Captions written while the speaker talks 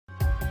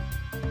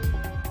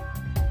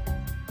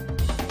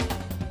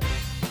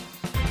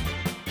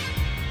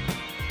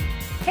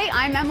Hey,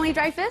 I'm Emily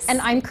Dreyfus. And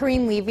I'm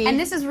Corinne Levy. And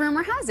this is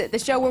Rumor Has It, the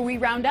show where we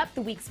round up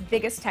the week's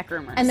biggest tech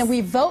rumors. And then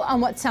we vote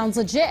on what sounds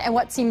legit and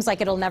what seems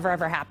like it'll never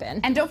ever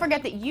happen. And don't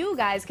forget that you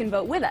guys can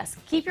vote with us.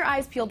 Keep your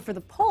eyes peeled for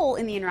the poll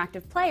in the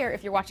interactive player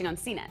if you're watching on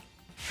CNET.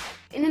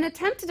 In an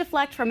attempt to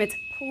deflect from its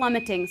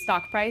plummeting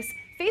stock price,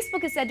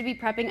 Facebook is said to be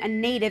prepping a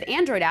native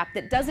Android app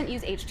that doesn't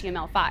use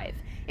HTML5.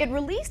 It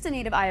released a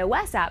native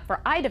iOS app for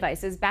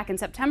iDevices back in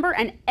September,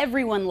 and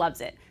everyone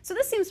loves it. So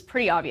this seems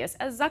pretty obvious,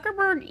 as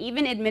Zuckerberg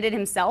even admitted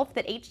himself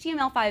that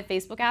HTML5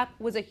 Facebook app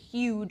was a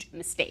huge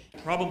mistake.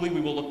 Probably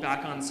we will look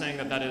back on saying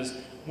that that is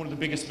one of the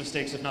biggest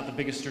mistakes, if not the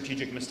biggest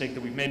strategic mistake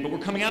that we've made, but we're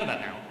coming out of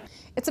that now.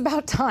 It's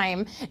about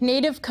time.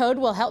 Native code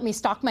will help me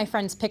stalk my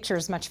friends'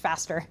 pictures much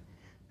faster.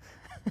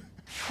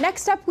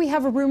 Next up, we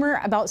have a rumor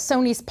about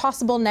Sony's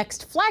possible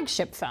next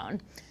flagship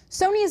phone.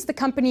 Sony is the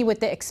company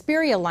with the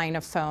Xperia line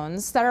of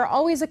phones that are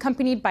always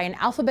accompanied by an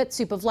alphabet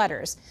soup of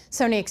letters.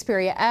 Sony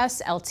Xperia S,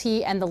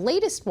 LT, and the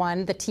latest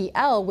one, the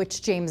TL,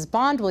 which James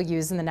Bond will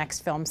use in the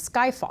next film,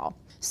 Skyfall.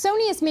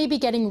 Sony is maybe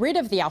getting rid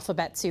of the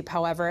alphabet soup,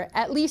 however,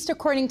 at least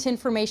according to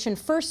information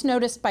first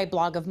noticed by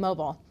Blog of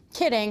Mobile.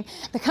 Kidding.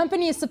 The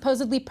company is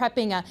supposedly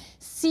prepping a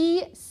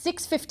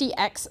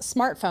C650X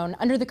smartphone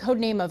under the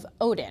codename of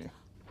Odin.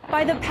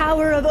 By the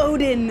power of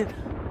Odin!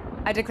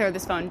 I declare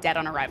this phone dead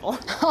on arrival.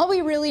 All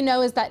we really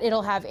know is that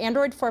it'll have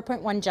Android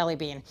 4.1 Jelly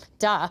Bean.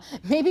 Duh.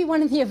 Maybe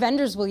one of the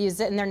Avengers will use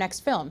it in their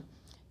next film.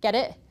 Get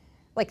it?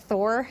 Like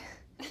Thor?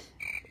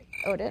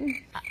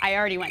 Odin? I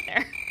already went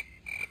there.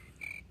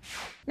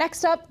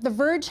 Next up, The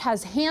Verge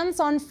has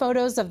hands-on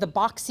photos of the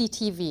Boxee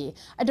TV,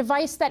 a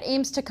device that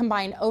aims to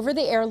combine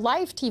over-the-air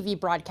live TV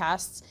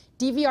broadcasts,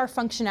 DVR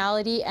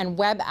functionality, and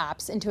web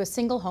apps into a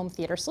single home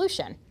theater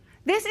solution.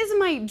 This is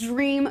my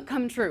dream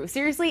come true.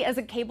 Seriously, as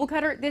a cable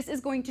cutter, this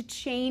is going to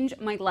change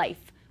my life.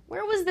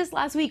 Where was this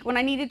last week when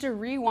I needed to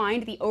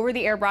rewind the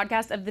over-the-air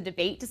broadcast of the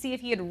debate to see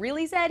if he had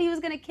really said he was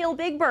going to kill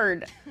Big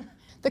Bird?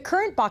 The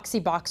current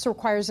Boxee box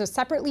requires a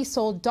separately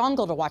sold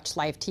dongle to watch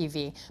live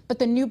TV, but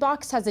the new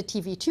box has a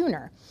TV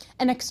tuner.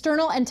 An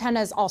external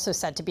antenna is also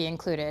said to be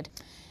included.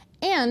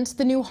 And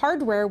the new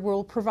hardware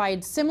will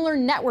provide similar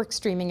network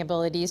streaming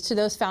abilities to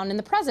those found in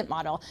the present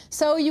model,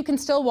 so you can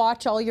still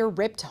watch all your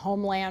ripped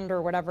Homeland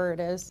or whatever it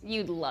is.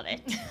 You'd love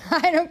it.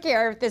 I don't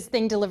care if this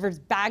thing delivers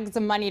bags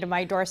of money to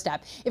my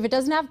doorstep. If it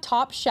doesn't have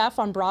Top Chef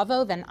on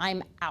Bravo, then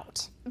I'm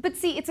out. But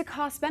see, it's a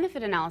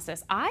cost-benefit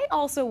analysis. I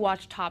also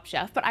watch Top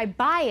Chef, but I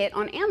buy it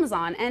on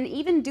Amazon, and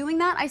even doing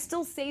that, I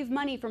still save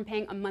money from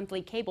paying a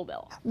monthly cable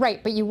bill.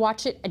 Right, but you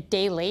watch it a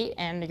day late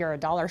and you're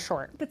 $1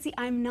 short. But see,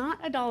 I'm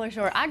not $1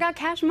 short. I got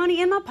cash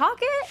money in my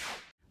pocket.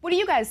 What do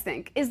you guys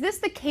think? Is this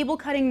the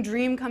cable-cutting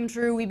dream come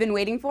true we've been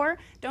waiting for?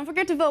 Don't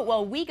forget to vote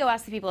while we go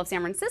ask the people of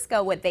San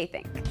Francisco what they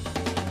think.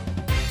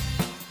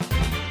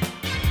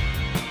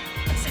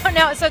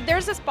 So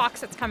there's this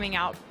box that's coming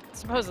out.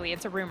 Supposedly,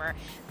 it's a rumor,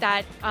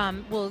 that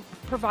will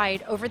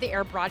provide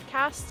over-the-air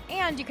broadcasts,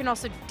 and you can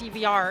also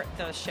DVR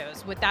those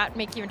shows. Would that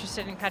make you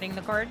interested in cutting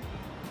the cord?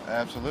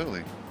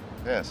 Absolutely,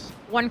 yes.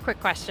 One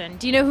quick question.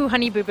 Do you know who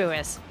Honey Boo Boo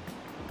is?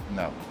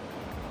 No.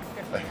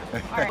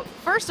 All right.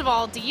 First of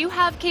all, do you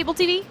have cable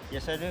TV?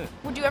 Yes, I do.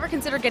 Would you ever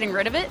consider getting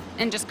rid of it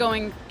and just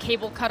going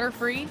cable cutter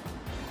free?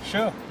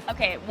 Sure.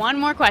 Okay, one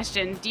more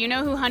question. Do you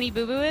know who Honey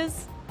Boo Boo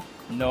is?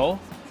 No.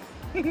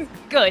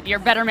 Good, you're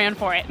a better man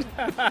for it.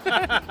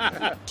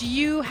 Do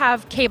you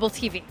have cable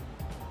TV?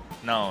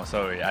 No,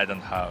 sorry, I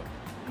don't have.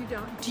 You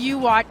don't? Do you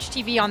watch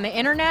TV on the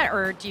internet,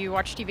 or do you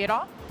watch TV at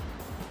all?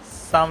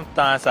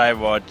 Sometimes I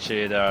watch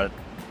the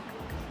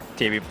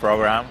TV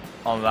program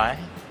online.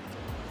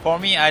 For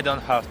me, I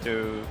don't have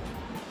to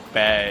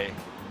pay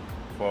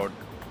for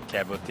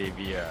cable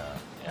TV.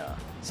 Yeah.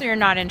 So you're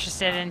not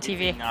interested in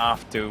TV?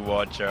 Enough to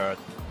watch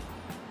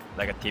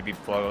like a TV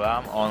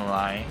program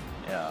online.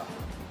 Yeah.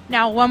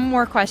 Now, one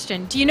more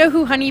question. Do you know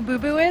who Honey Boo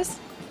Boo is?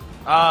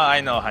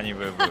 I know Honey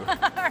Boo Boo.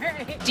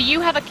 Right. Do you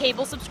have a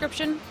cable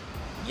subscription?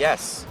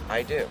 Yes,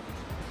 I do.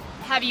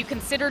 Have you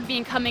considered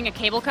becoming a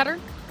cable cutter?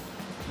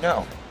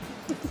 No.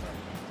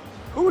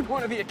 Who would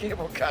want to be a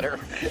cable cutter?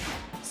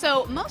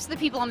 So most of the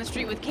people on the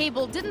street with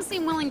cable didn't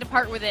seem willing to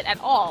part with it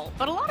at all,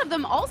 but a lot of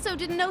them also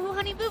didn't know who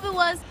Honey Boo Boo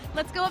was.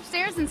 Let's go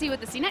upstairs and see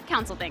what the CNET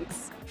Council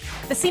thinks.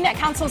 The CNET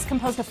Council is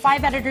composed of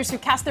 5 editors who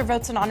cast their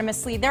votes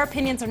anonymously. Their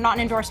opinions are not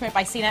an endorsement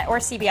by CNET or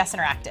CBS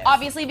Interactive.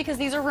 Obviously, because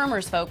these are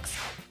rumors, folks.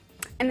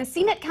 And the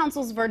CNET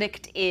Council's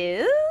verdict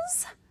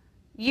is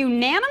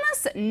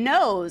unanimous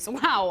no's.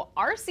 Wow,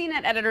 our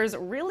CNET editors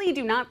really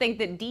do not think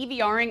that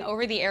DVRing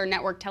over-the-air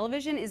network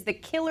television is the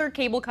killer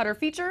cable cutter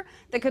feature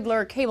that could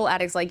lure cable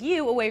addicts like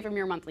you away from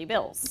your monthly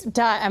bills.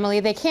 Duh,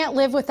 Emily, they can't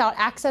live without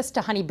access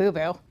to Honey Boo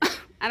Boo.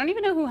 I don't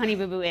even know who Honey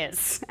Boo Boo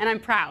is, and I'm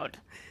proud.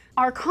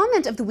 Our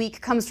comment of the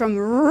week comes from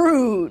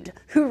Rude,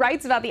 who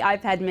writes about the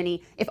iPad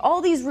mini. If all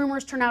these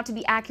rumors turn out to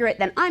be accurate,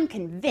 then I'm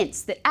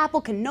convinced that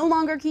Apple can no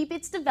longer keep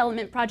its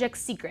development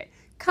projects secret.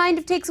 Kind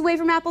of takes away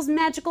from Apple's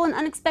magical and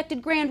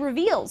unexpected grand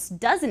reveals,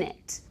 doesn't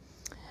it?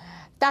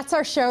 That's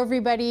our show,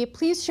 everybody.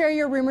 Please share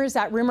your rumors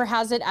at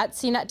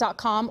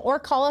rumorhasit@cnet.com or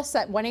call us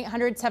at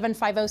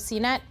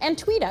 1-800-750-CNET and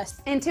tweet us.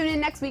 And tune in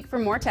next week for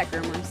more tech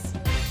rumors.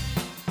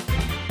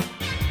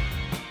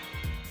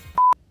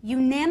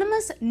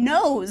 Unanimous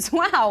no's.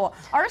 Wow.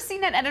 Our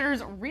CNET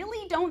editors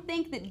really don't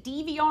think that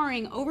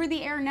DVRing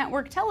over-the-air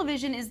network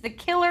television is the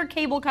killer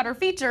cable cutter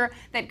feature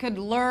that could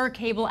lure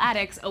cable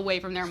addicts away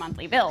from their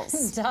monthly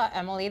bills. Duh,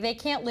 Emily. They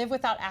can't live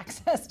without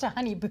access to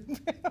Honey Boo Boo.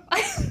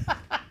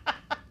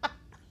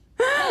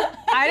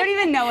 I don't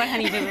even know what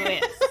Honey Boo Boo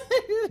is.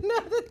 I didn't know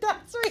that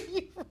that's what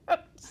you wrote.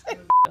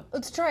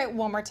 Let's try it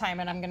one more time,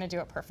 and I'm going to do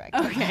it perfect.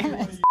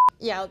 Okay.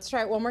 Yeah, let's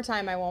try it one more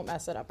time. I won't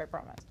mess it up, I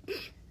promise.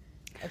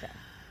 Okay.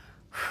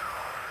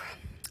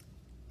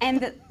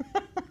 And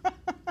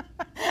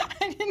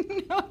I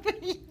didn't know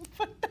that you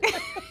put that in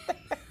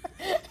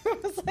there.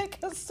 It was like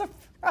a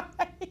surprise.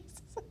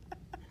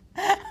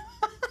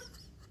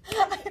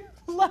 I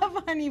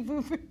love Honey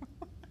Boo Boo.